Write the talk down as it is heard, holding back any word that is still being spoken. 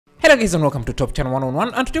Hello guys and welcome to Top Channel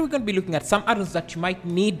 101, and today we're going to be looking at some add-ons that you might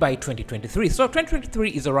need by 2023. So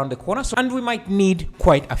 2023 is around the corner, and we might need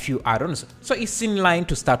quite a few add-ons. So it's in line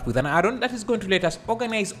to start with an add-on that is going to let us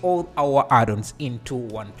organize all our add-ons into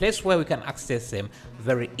one place where we can access them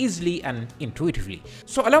very easily and intuitively.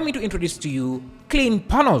 So allow me to introduce to you clean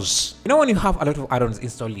panels. You know, when you have a lot of add-ons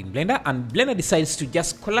installed in Blender and Blender decides to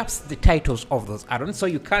just collapse the titles of those add-ons, so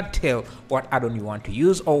you can't tell what add-on you want to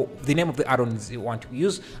use or the name of the add-ons you want to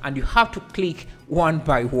use, and you have to click one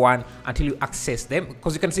by one until you access them.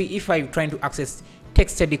 Because you can see if I'm trying to access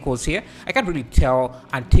text editors here, I can't really tell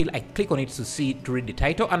until I click on it to read the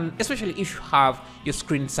title. And especially if you have your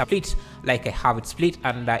screen split like I have it split,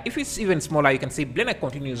 and if it's even smaller, you can see Blender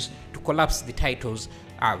continues to collapse the titles,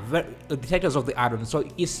 the titles of the add-ons, so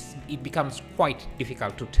it becomes quite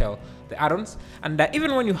difficult to tell the add-ons. And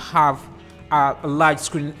even when you have a large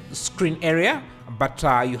screen area, but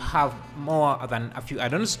you have more than a few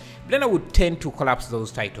add-ons, Blender would tend to collapse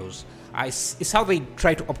those titles. It's how they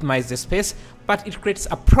try to optimize the space, but it creates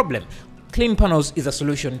a problem. Clean panels is a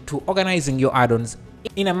solution to organizing your add-ons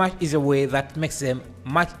in a much easier way that makes them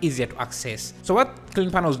much easier to access. So what Clean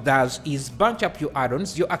Panels does is bunch up your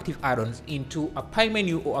add-ons, your active add-ons, into a pie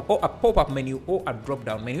menu or a pop-up menu or a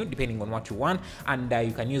drop-down menu, depending on what you want, and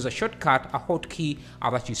you can use a shortcut, a hotkey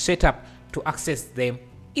that you set up to access them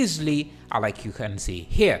easily, like you can see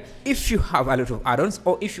here. If you have a lot of add-ons,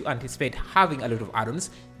 or if you anticipate having a lot of add-ons,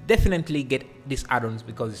 definitely get these add-ons,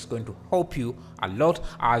 because it's going to help you a lot,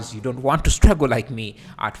 as you don't want to struggle like me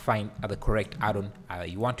at find the correct add-on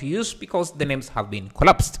you want to use because the names have been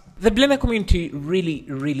collapsed. The Blender community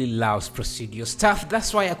really loves procedure stuff.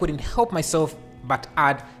 That's why I couldn't help myself but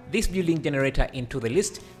add this building generator into the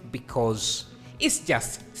list, because it's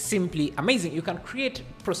just simply amazing. You can create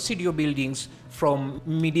procedural buildings from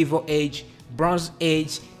medieval age, bronze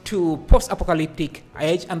age, to post-apocalyptic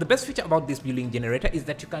age. And the best feature about this building generator is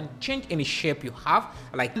that you can change any shape you have,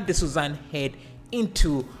 like the Suzanne head,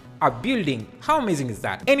 into a building. How amazing is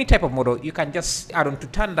that? Any type of model, you can just add on to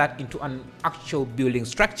turn that into an actual building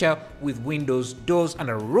structure with windows, doors, and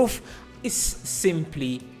a roof. It's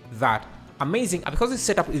simply that amazing. Because it's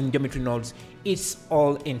set up in geometry nodes, it's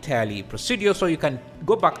all entirely procedural, so you can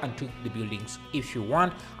go back and tweak the buildings if you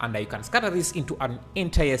want, and you can scatter this into an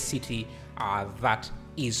entire city that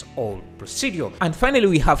is all procedural. And finally,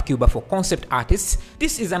 we have Cubber for concept artists.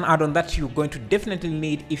 This is an add-on that you're going to definitely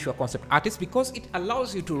need if you're a concept artist, because it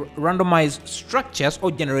allows you to randomize structures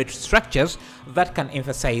or generate structures that can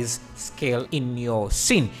emphasize scale in your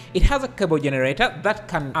scene. It has a cable generator that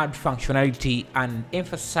can add functionality and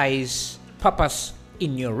emphasize purpose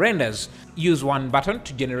in your renders. Use one button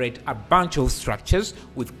to generate a bunch of structures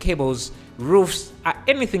with cables, roofs,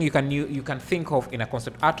 anything you can think of in a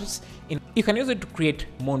concept artist. You can use it to create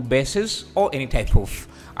moon bases or any type of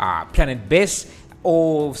planet base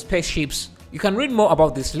or spaceships. You can read more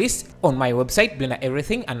about this list on my website, Blender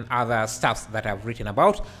Everything, and other stuffs that I've written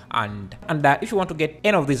about. And if you want to get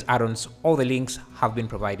any of these add-ons, all the links have been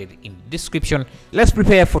provided in the description. Let's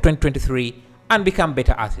prepare for 2023 and become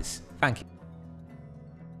better artists. Thank you.